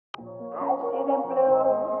get blue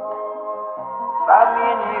for me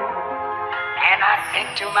and you. And I think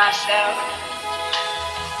to myself,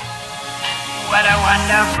 what a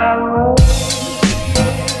wonderful world.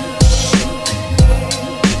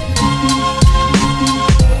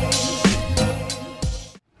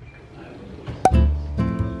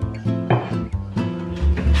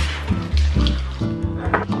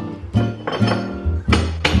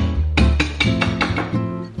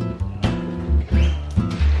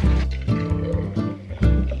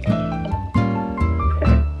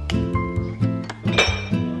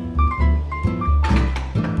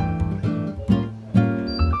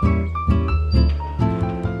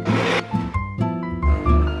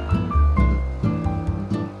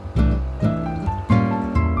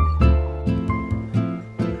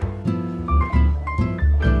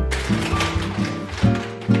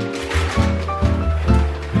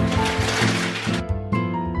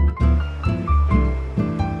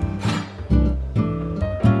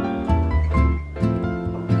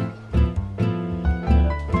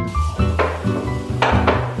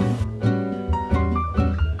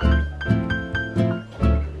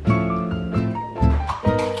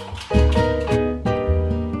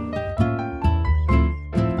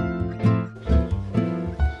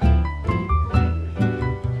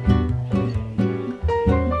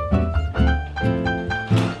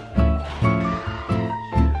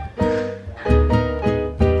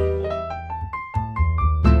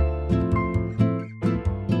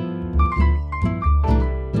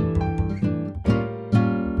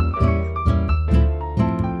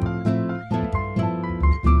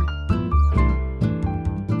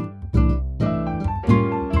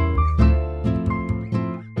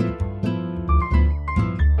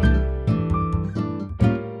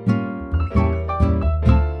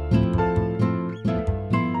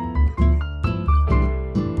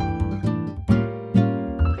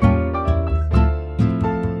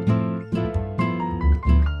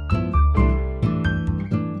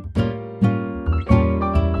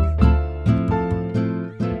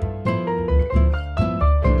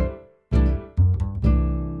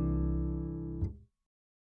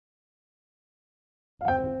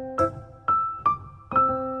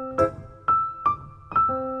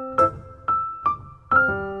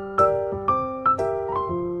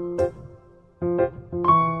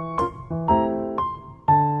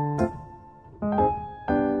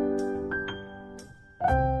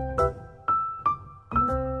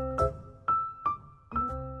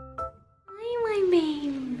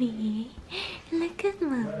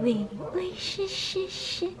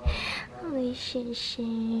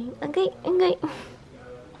 Okay, okay.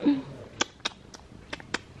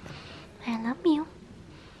 I love you.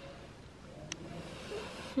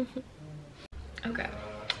 Okay,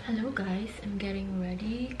 hello guys, I'm getting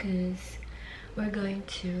ready because we're going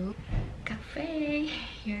to cafe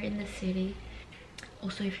here in the city.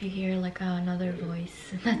 Also, if you hear like another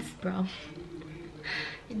voice, that's Bram.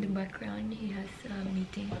 In the background he has a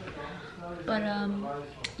meeting, but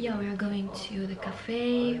yeah, we're going to the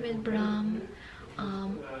cafe with Bram.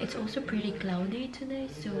 It's also pretty cloudy today,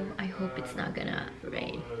 so I hope it's not gonna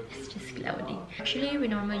rain. It's just cloudy. Actually, we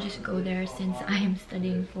normally just go there since I am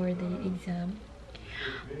studying for the exam,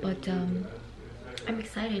 but I'm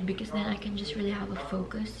excited because then I can just really have a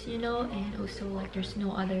focus, you know, and also like there's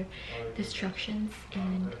no other distractions,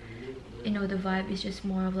 and you know, the vibe is just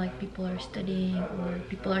more of like people are studying or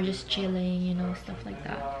people are just chilling, you know, stuff like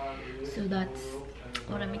that. So that's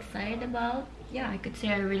what I'm excited about. Yeah, I could say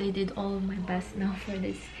I really did all of my best now for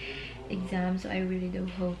this exam, so I really do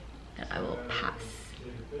hope that I will pass.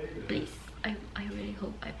 Please, I really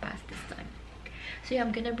hope I pass this time. So yeah,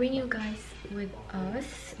 I'm gonna bring you guys with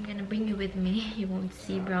us. I'm gonna bring you with me. You won't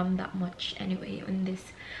see Bram that much anyway on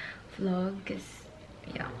this vlog because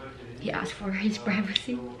yeah, he asked for his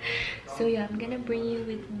privacy. So yeah, I'm gonna bring you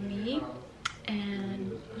with me,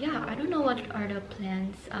 and yeah, I don't know what are the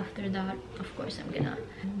plans after that. Of course I'm gonna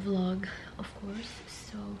vlog, of course,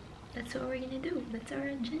 so that's what we're gonna do. That's our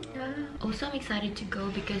agenda. Also, I'm excited to go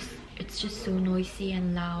because it's just so noisy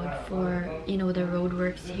and loud for, you know, the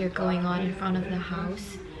roadworks here going on in front of the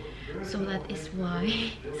house, so that is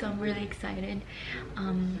why. So I'm really excited.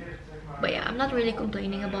 But yeah, I'm not really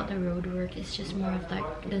complaining about the road work. It's just more of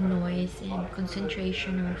like the noise and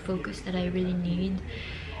concentration or focus that I really need.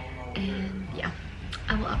 And yeah,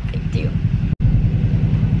 I will update you.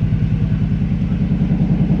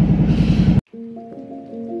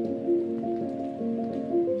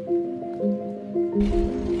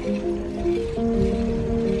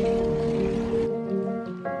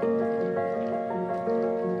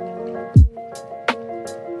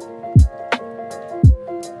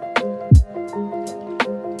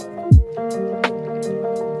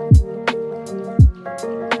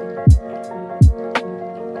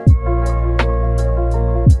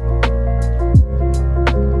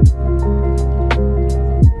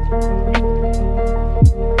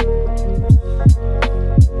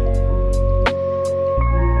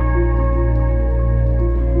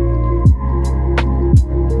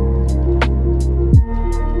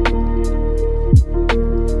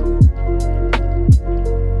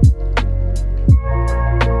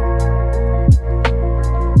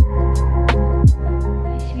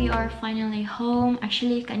 my home.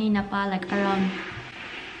 Actually, kanina pa, like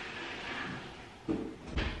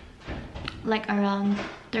around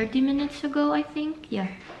 30 minutes ago, I think. Yeah,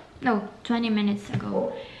 no, 20 minutes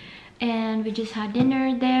ago. And we just had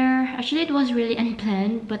dinner there. Actually, it was really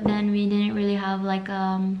unplanned, but then we didn't really have like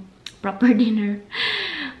proper dinner.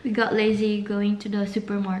 We got lazy going to the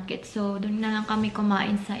supermarket, so dun na lang kami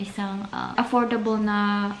kumain sa isang affordable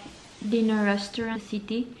na dinner restaurant in the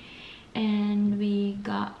city, and we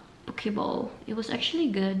got poke bowl. It was actually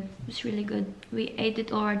good. It was really good. We ate it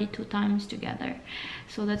already 2 times together,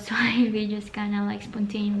 so that's why we just kind of like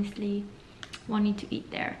spontaneously wanted to eat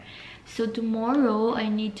there. So tomorrow I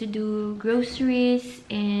need to do groceries,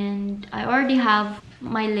 and I already have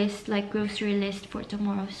my list, like grocery list for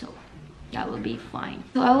tomorrow, so that will be fine.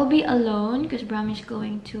 So I will be alone because Bram is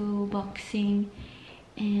going to boxing,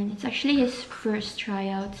 and it's actually his first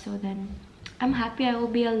tryout, so then I'm happy I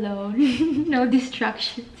will be alone. No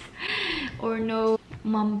distractions or no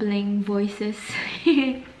mumbling voices.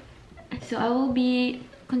 So I will be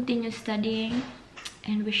continue studying,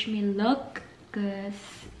 and wish me luck because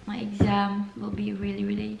my exam will be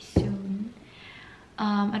really soon.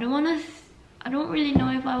 I don't really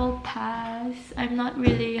know if I will pass. I'm not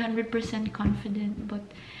really 100% confident, but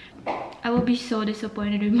I will be so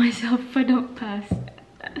disappointed with myself if I don't pass.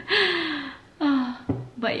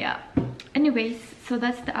 But yeah, anyways, so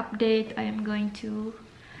that's the update. I am going to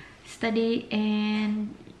study,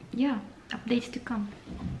 and yeah, updates to come.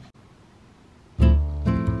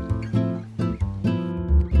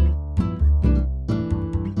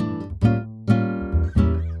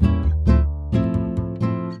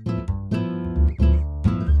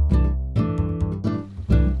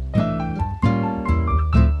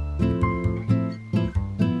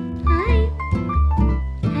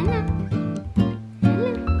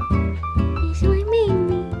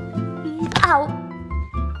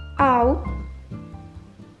 Ow!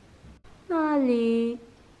 Molly,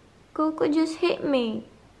 Coco just hit me.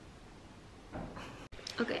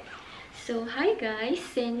 Okay, so hi guys.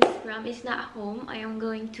 Since Ram is not home, I am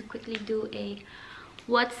going to quickly do a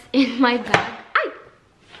what's in my bag. Ay!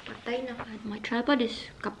 Patay na. My tripod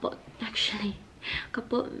is kapot, actually.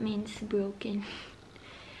 Kapot means broken.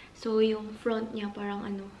 So yung front niya parang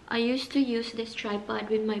ano. I used to use this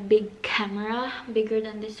tripod with my big camera, bigger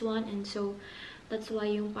than this one, and so that's why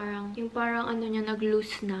yung parang ano niya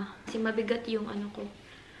nag-loose na. Kasi mabigat yung ano ko,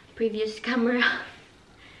 previous camera.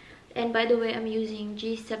 And by the way, I'm using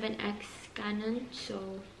G7X Canon,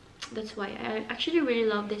 so that's why I actually really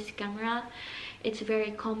love this camera. It's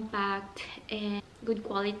very compact and good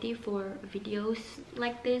quality for videos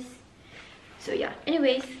like this. So yeah,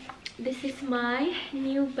 anyways, this is my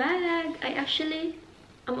new bag.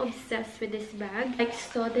 I'm obsessed with this bag. I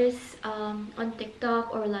saw this on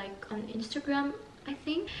TikTok or like on Instagram, I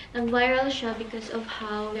think. Nag-viral siya because of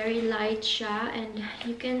how very light siya, and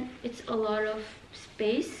it's a lot of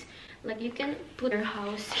space. Like you can put your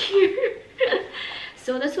house here.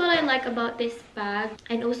 So that's what I like about this bag,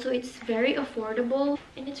 and also it's very affordable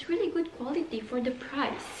and it's really good quality for the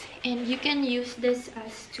price. And you can use this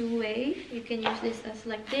as two-way. You can use this as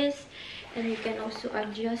like this, and you can also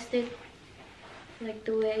adjust it like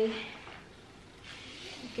the way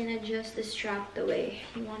you can adjust the strap the way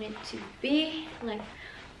you want it to be, like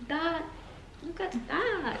that. Look at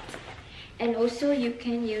that. And also you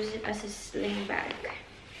can use it as a sling bag,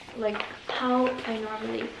 like how I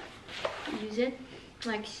normally use it,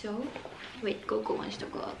 like so. Wait, Coco wants to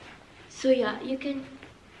go up. So yeah, you can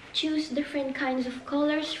choose different kinds of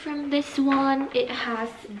colors from this one. It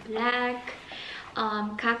has black,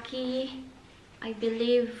 khaki, I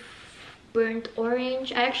believe burnt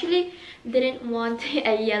orange. I actually didn't want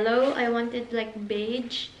a yellow. I wanted like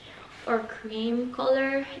beige or cream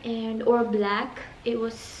color or black. It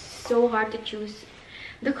was so hard to choose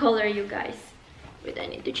the color, you guys. Wait, I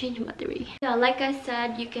need to change battery. Yeah, like I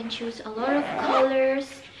said, you can choose a lot of colors.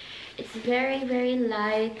 It's very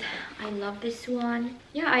light. I love this one.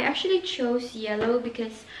 Yeah, I actually chose yellow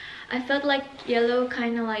because I felt like yellow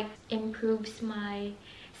kind of like improves my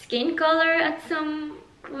skin color at some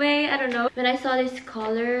way. I don't know. When I saw this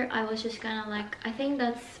color, I was just kind of like, I think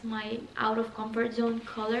that's my out of comfort zone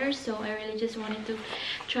color, so I really just wanted to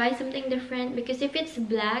try something different. Because if it's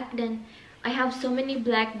black, then I have so many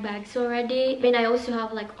black bags already, and I also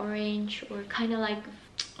have like orange or kind of like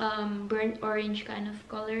burnt orange kind of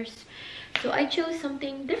colors, so I chose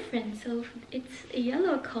something different. So it's a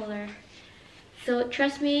yellow color. So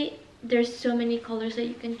trust me, there's so many colors that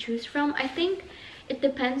you can choose from. I think it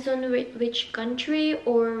depends on which country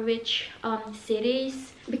or which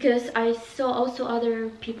cities, because I saw also other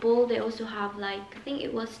people, they also have like, I think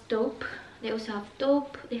it was taupe They also have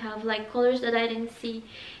taupe. They have like colors that I didn't see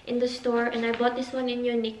in the store, and I bought this one in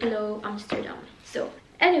Uniqlo, Amsterdam. So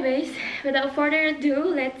anyways, without further ado,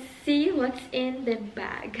 let's see what's in the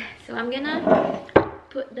bag. So I'm gonna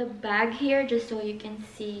put the bag here just so you can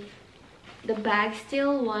see the bag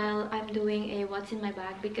still while I'm doing a what's in my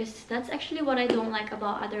bag, because that's actually what I don't like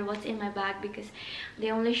about other what's in my bag, because they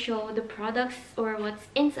only show the products or what's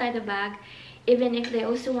inside the bag, even if they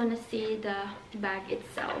also want to see the bag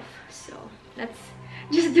itself. So let's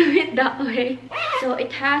just do it that way. So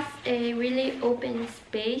it has a really open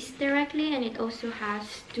space directly, and it also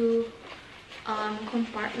has two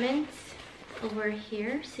compartments over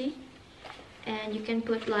here, see? And you can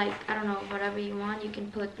put like, I don't know, whatever you want. You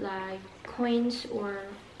can put like coins or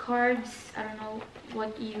cards, I don't know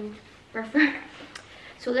what you prefer.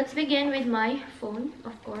 So let's begin with my phone.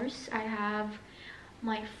 Of course, I have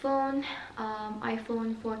my phone,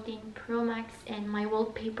 iPhone 14 Pro Max, and my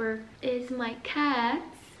wallpaper is my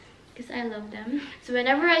cats because I love them. So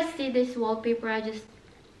whenever I see this wallpaper, I just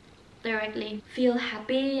directly feel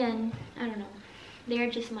happy, and I don't know,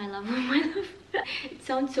 they're just my love of my love. It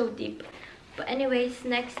sounds so deep. But anyways,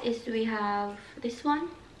 next is we have this one.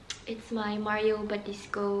 It's my Mario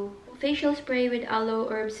Badisco facial spray with aloe,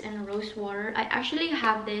 herbs, and rose water. I actually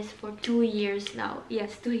have this for 2 years now.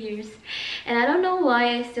 Yes, 2 years. And I don't know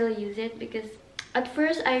why I still use it, because at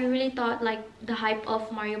first I really thought like the hype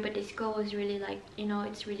of Mario Badisco was really like, you know,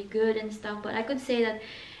 it's really good and stuff. But I could say that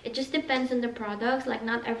it just depends on the products. Like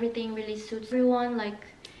not everything really suits everyone. Like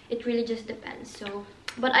it really just depends. So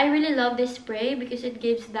but I really love this spray because it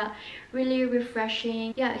gives that really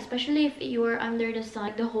refreshing, yeah, especially if you are under the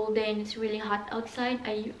sun the whole day and it's really hot outside.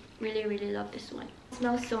 I really love this one. It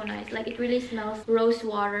smells so nice. Like it really smells rose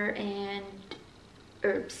water and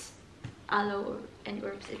herbs, aloe and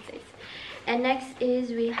herbs it says. And next is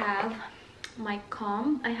we have my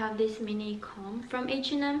comb. I have this mini comb from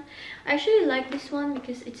H&M. I actually like this one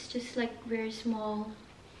because it's just like very small,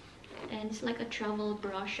 and it's like a travel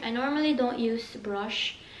brush. I normally don't use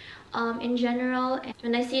brush in general, and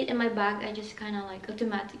when I see it in my bag, I just kind of like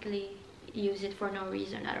automatically use it for no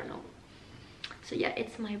reason, I don't know. So yeah,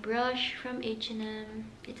 it's my brush from H&M.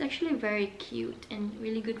 It's actually very cute and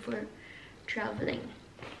really good for traveling.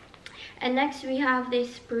 And next we have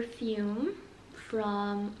this perfume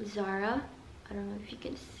from Zara. I don't know if you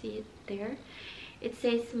can see it there. It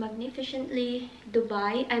says Magnificently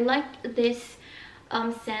Dubai. I like this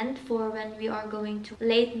scent for when we are going to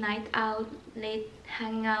late night out, late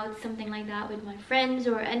hanging out, something like that with my friends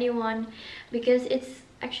or anyone, because it's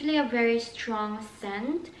actually a very strong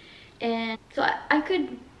scent. And so I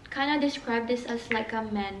could kind of describe this as like a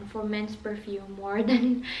men's perfume more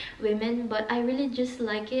than women, but I really just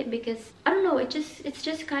like it because I don't know, it's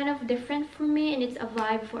just kind of different for me, and it's a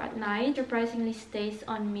vibe for at night. Surprisingly stays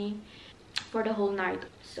on me for the whole night.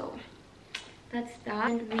 So that's that.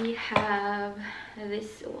 And we have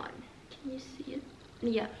this one. Can you see it?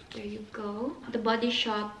 Yeah, there you go. The Body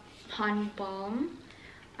Shop Hand Balm.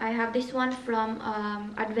 I have this one from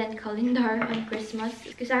Advent Calendar on Christmas,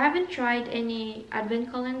 because I haven't tried any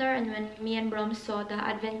Advent Calendar, and when me and Brom saw the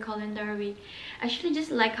Advent Calendar, we actually just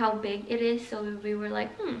like how big it is, so we were like,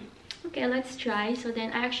 okay, let's try. So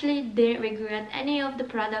then I actually didn't regret any of the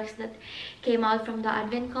products that came out from the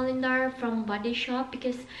Advent Calendar from Body Shop,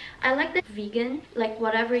 because I like the vegan, like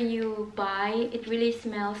whatever you buy, it really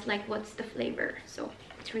smells like what's the flavor, so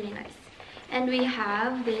it's really nice. And we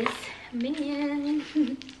have this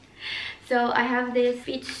minion. So I have this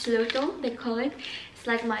Feet Sloto, they call it. It's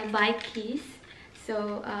like my bike keys.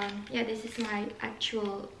 So yeah, this is my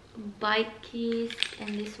actual bike keys,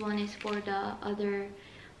 and this one is for the other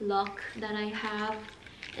lock that I have.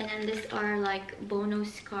 And then these are like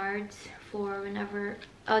bonus cards for whenever,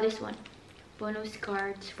 oh, this one, bonus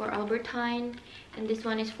cards for Albertine, and this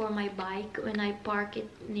one is for my bike when I park it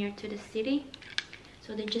near to the city.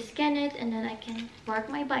 So they just scan it and then I can park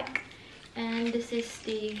my bike. And this is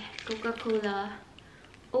the Coca-Cola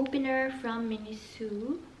opener from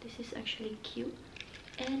Miniso. This is actually cute.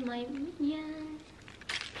 And my minion.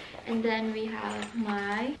 And then we have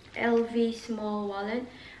my LV small wallet.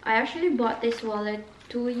 I actually bought this wallet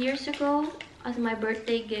 2 years ago as my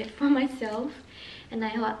birthday gift for myself. And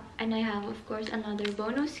I have, of course, another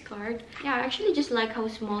bonus card. Yeah, I actually just like how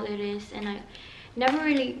small it is, and I never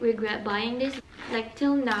really regret buying this. Like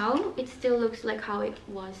till now, it still looks like how it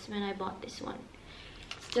was when I bought this one.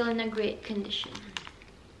 It's still in a great condition.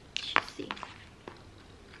 You should see.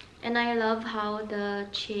 And I love how the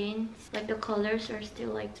chains, like the colors, are still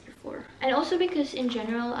like before. And also because in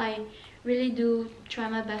general, I really do try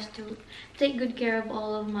my best to take good care of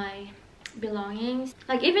all of my belongings.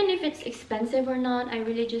 Like even if it's expensive or not, I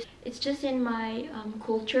really just, it's just in my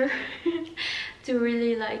culture to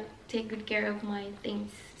really like take good care of my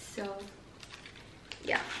things. So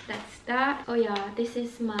yeah, that's that. Oh yeah, this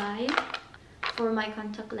is my, for my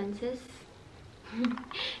contact lenses.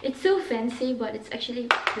 It's so fancy, but it's actually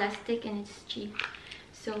plastic and it's cheap.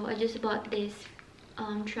 So I just bought this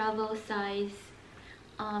travel size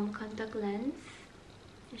contact lens.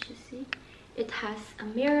 You should see it has a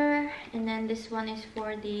mirror, and then this one is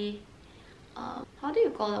for the how do you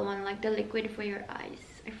call that one, like the liquid for your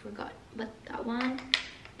eyes, I forgot, but that one.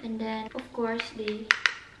 And then of course the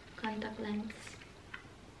contact lens.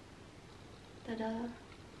 Ta-da!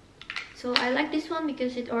 So I like this one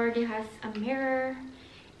because it already has a mirror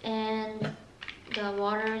and the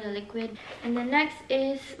water, the liquid. And the next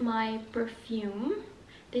is my perfume.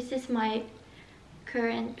 This is my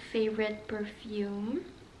current favorite perfume.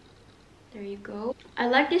 There you go. I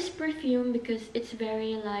like this perfume because it's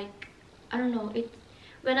very like, I don't know, it,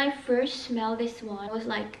 when I first smelled this one, I was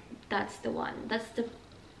like, that's the one.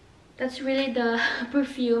 That's really the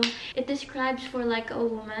perfume. It describes for like a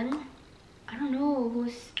woman, I don't know,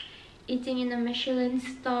 who's eating in a Michelin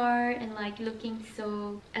star and like looking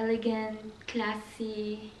so elegant,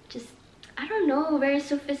 classy, just, I don't know, very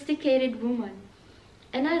sophisticated woman.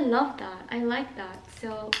 And I love that. I like that.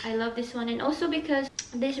 So I love this one. And also because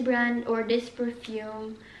this brand or this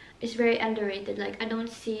perfume is very underrated. Like I don't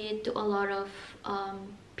see it to a lot of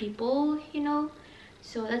people, you know.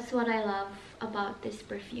 So that's what I love about this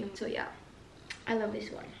perfume. So yeah, I love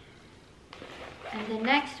this one. And then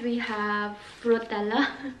next we have Frutella.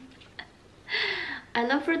 I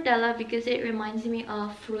love Frutella because it reminds me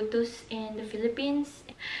of Frutos in the Philippines.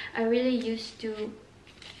 I really used to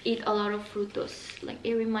eat a lot of Frutos. Like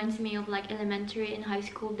it reminds me of like elementary and high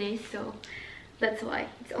school days, so that's why.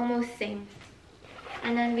 It's almost same.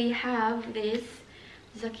 And then we have this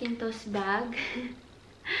Zakynthos bag.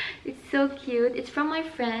 It's so cute. It's from my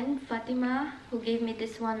friend Fatima, who gave me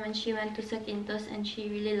this one when she went to Zakynthos and she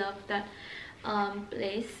really loved that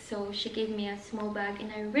place. So she gave me a small bag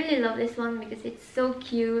and I really love this one because it's so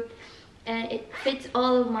cute and it fits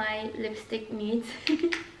all of my lipstick needs.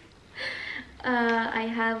 I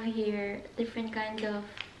have here different kinds of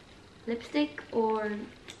lipstick or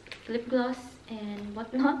lip gloss and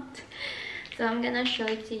whatnot. So I'm gonna show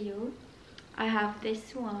it to you. I have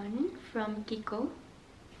this one from Kiko.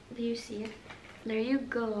 Do you see it? There you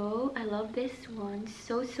go. I love this one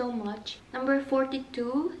so much. Number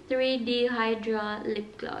 42 3D Hydra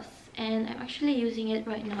lip gloss, and I'm actually using it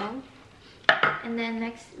right now. And then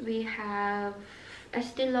next we have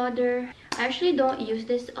Estee Lauder. I actually don't use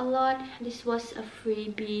this a lot. This was a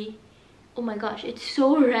freebie. Oh my gosh, it's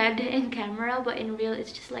so red in camera, but in real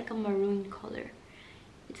it's just like a maroon color.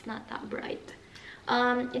 It's not that bright.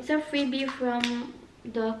 It's a freebie from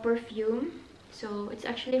the perfume. So it's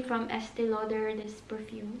actually from Estee Lauder, this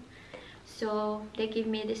perfume. So they gave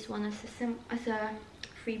me this one as a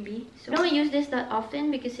freebie. So I don't use this that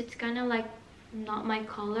often because it's kind of like not my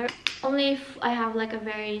color. Only if I have like a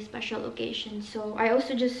very special occasion. So I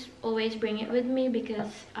also just always bring it with me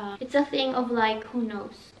because it's a thing of like, who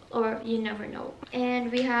knows, or you never know. And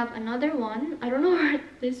we have another one. I don't know where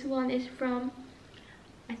this one is from.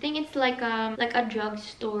 I think it's like a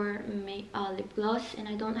drugstore lip gloss, and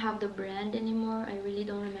I don't have the brand anymore. I really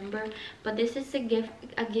don't remember. But this is a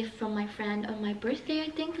gift from my friend on my birthday, I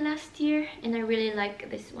think last year, and I really like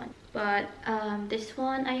this one. But this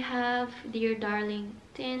one I have Dear Darling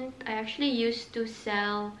tint. I actually used to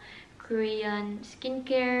sell Korean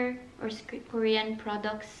skincare or Korean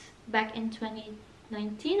products back in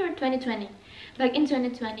 2019 or 2020. Back in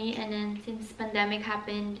 2020, and then since pandemic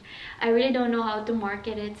happened, I really don't know how to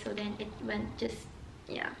market it, so then it went just,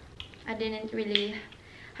 yeah, I didn't really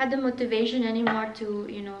had the motivation anymore to,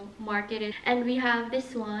 you know, market it. And we have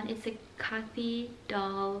this one. It's a Cathy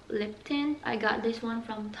doll lip tint. I got this one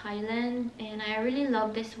from Thailand and I really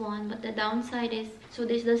love this one, but the downside is, so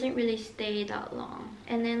this doesn't really stay that long.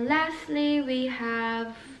 And then lastly we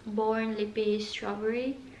have Born Lippy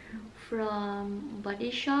Strawberry from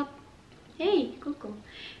Body Shop. Hey, Coco.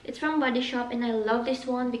 It's from Body Shop and I love this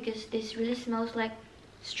one because this really smells like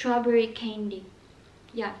strawberry candy.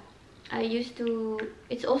 Yeah, I used to,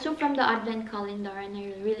 it's also from the Advent calendar and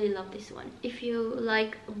I really love this one. If you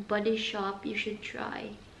like Body Shop, you should try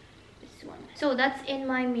this one. So that's in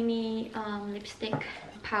my mini lipstick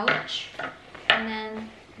pouch. And then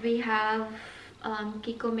we have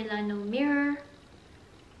Kiko Milano mirror.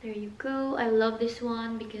 There you go. I love this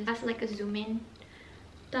one because it has like a zoom in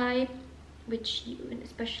type, which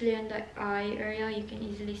especially on the eye area, you can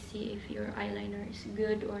easily see if your eyeliner is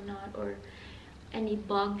good or not, or any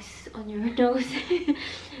bugs on your nose.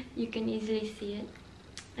 You can easily see it.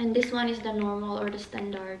 And this one is the normal or the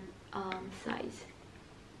standard size.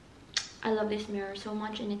 I love this mirror so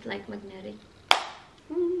much, and it's like magnetic.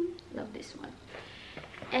 Love this one.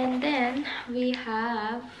 And then we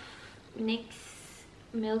have NYX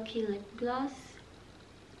Milky Lip Gloss.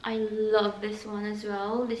 I love this one as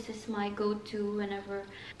well. This is my go-to whenever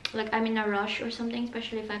like I'm in a rush or something,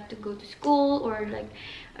 especially if I have to go to school or like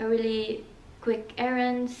a really quick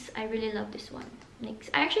errands. I really love this one. NYX.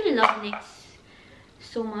 I actually love NYX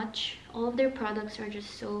so much. All of their products are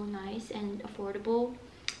just so nice and affordable.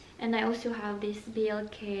 And I also have this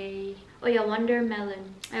BLK, oh yeah, Wonder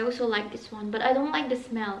Melon. I also like this one, but I don't like the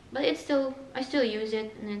smell. But I still use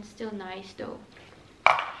it, and it's still nice though.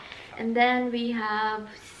 And then we have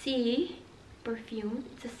C perfume.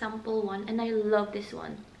 It's a sample one, and I love this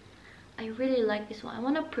one. I really like this one. I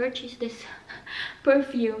want to purchase this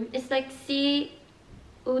perfume. It's like C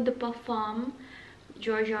Eau de Parfum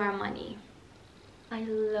Giorgio Armani. I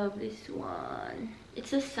love this one.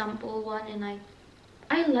 It's a sample one, and I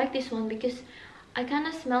like this one because I kind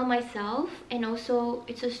of smell myself, and also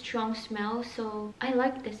it's a strong smell, so I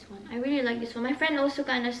like this one. I really like this one. My friend also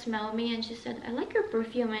kind of smelled me and she said, I like your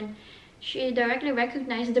perfume, and she directly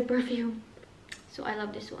recognized the perfume. So I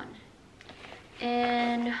love this one.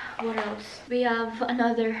 And what else? We have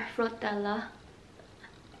another Frotella.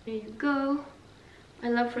 There you go. I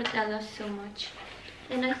love Frotella so much.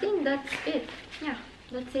 And I think that's it. Yeah,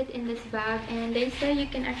 that's it in this bag. And they say you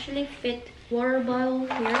can actually fit water bottle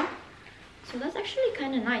here, so that's actually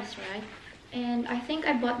kind of nice, right? And I think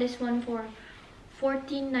I bought this one for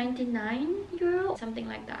 14.99 euro, something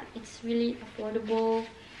like that. It's really affordable,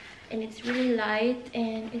 and it's really light,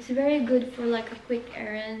 and it's very good for like a quick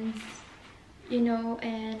errands, you know,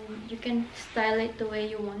 and you can style it the way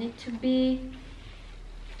you want it to be.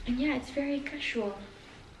 And yeah, it's very casual.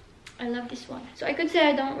 I love this one. So I could say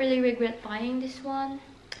I don't really regret buying this one.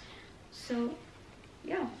 So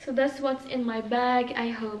yeah, so that's what's in my bag. I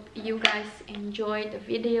hope you guys enjoyed the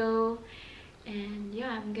video, and yeah,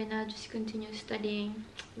 I'm gonna just continue studying.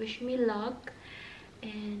 Wish me luck,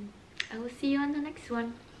 and I will see you on the next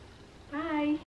one. Bye.